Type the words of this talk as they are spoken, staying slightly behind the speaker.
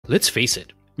Let's face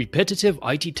it, repetitive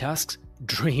IT tasks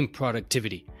drain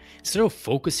productivity. Instead of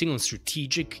focusing on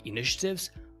strategic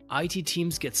initiatives, IT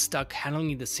teams get stuck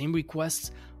handling the same requests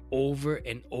over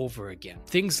and over again.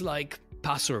 Things like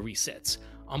password resets,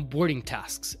 onboarding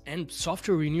tasks, and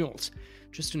software renewals,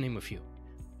 just to name a few.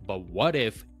 But what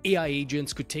if AI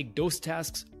agents could take those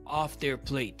tasks off their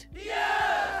plate?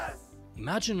 Yes!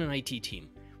 Imagine an IT team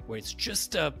where it's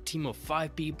just a team of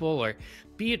 5 people, or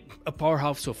be it a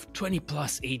powerhouse of 20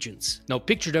 plus agents. Now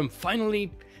picture them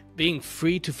finally being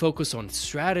free to focus on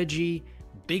strategy,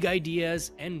 big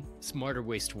ideas, and smarter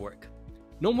ways to work.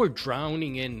 No more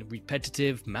drowning in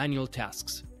repetitive manual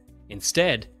tasks.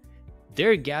 Instead,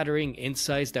 they're gathering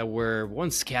insights that were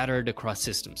once scattered across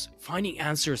systems, finding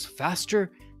answers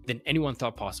faster than anyone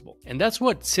thought possible. And that's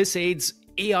what SysAid's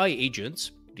AI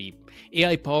agents, the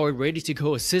AI-powered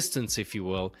ready-to-go assistants, if you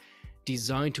will,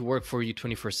 designed to work for you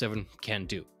 24/7 can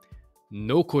do.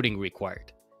 No coding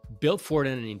required. Built for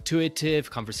an intuitive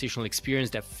conversational experience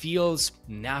that feels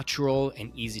natural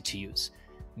and easy to use,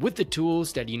 with the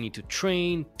tools that you need to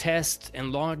train, test,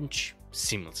 and launch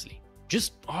seamlessly.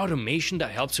 Just automation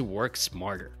that helps you work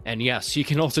smarter. And yes, you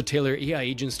can also tailor AI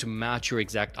agents to match your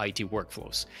exact IT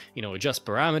workflows. Adjust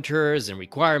parameters and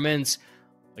requirements.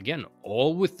 Again,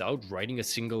 all without writing a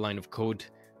single line of code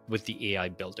with the AI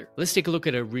builder. Let's take a look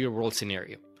at a real-world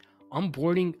scenario.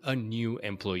 Onboarding a new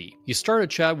employee. You start a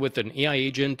chat with an AI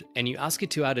agent and you ask it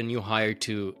to add a new hire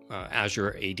to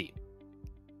Azure AD.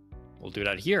 We'll do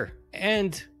that here.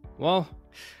 And, well,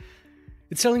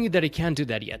 it's telling you that it can't do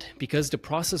that yet because the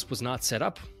process was not set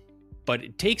up, but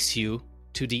it takes you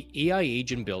to the AI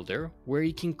agent builder where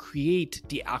you can create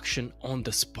the action on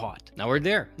the spot. Now we're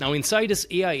there. Now inside this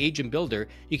AI agent builder,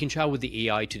 you can chat with the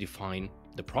AI to define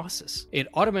the process. It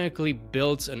automatically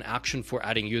builds an action for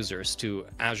adding users to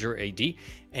Azure AD,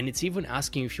 and it's even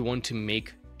asking if you want to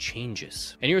make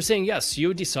changes. And you're saying yes,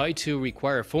 you decide to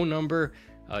require a phone number,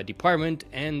 department,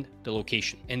 and the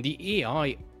location. And the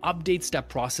AI updates that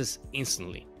process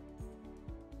instantly.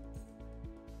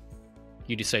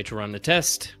 You decide to run the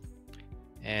test,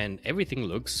 and everything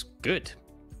looks good.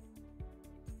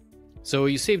 So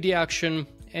you save the action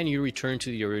and you return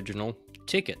to the original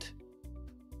ticket.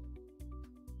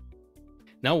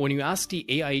 Now, when you ask the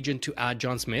AI agent to add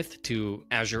John Smith to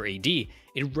Azure AD,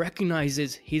 it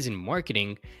recognizes he's in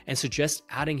marketing and suggests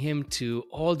adding him to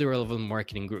all the relevant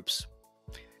marketing groups.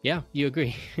 Yeah, you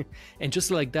agree. And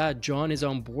just like that, John is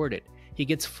onboarded. He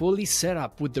gets fully set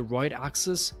up with the right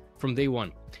access from day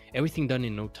one. Everything done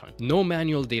in no time. No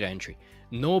manual data entry.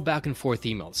 No back and forth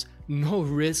emails. No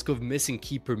risk of missing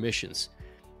key permissions.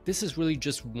 This is really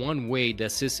just one way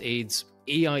that SysAid's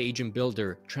AI agent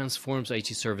builder transforms IT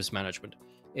service management.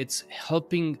 It's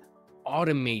helping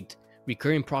automate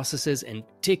recurring processes and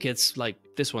tickets like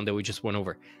this one that we just went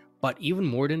over. But even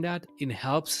more than that, it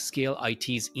helps scale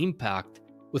IT's impact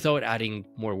without adding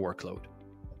more workload.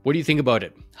 What do you think about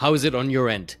it? How is it on your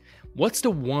end? What's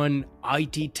the one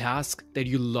IT task that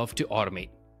you love to automate?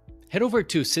 Head over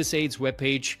to SysAid's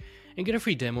webpage and get a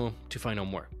free demo to find out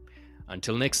more.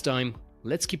 Until next time,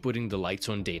 let's keep putting the lights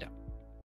on data.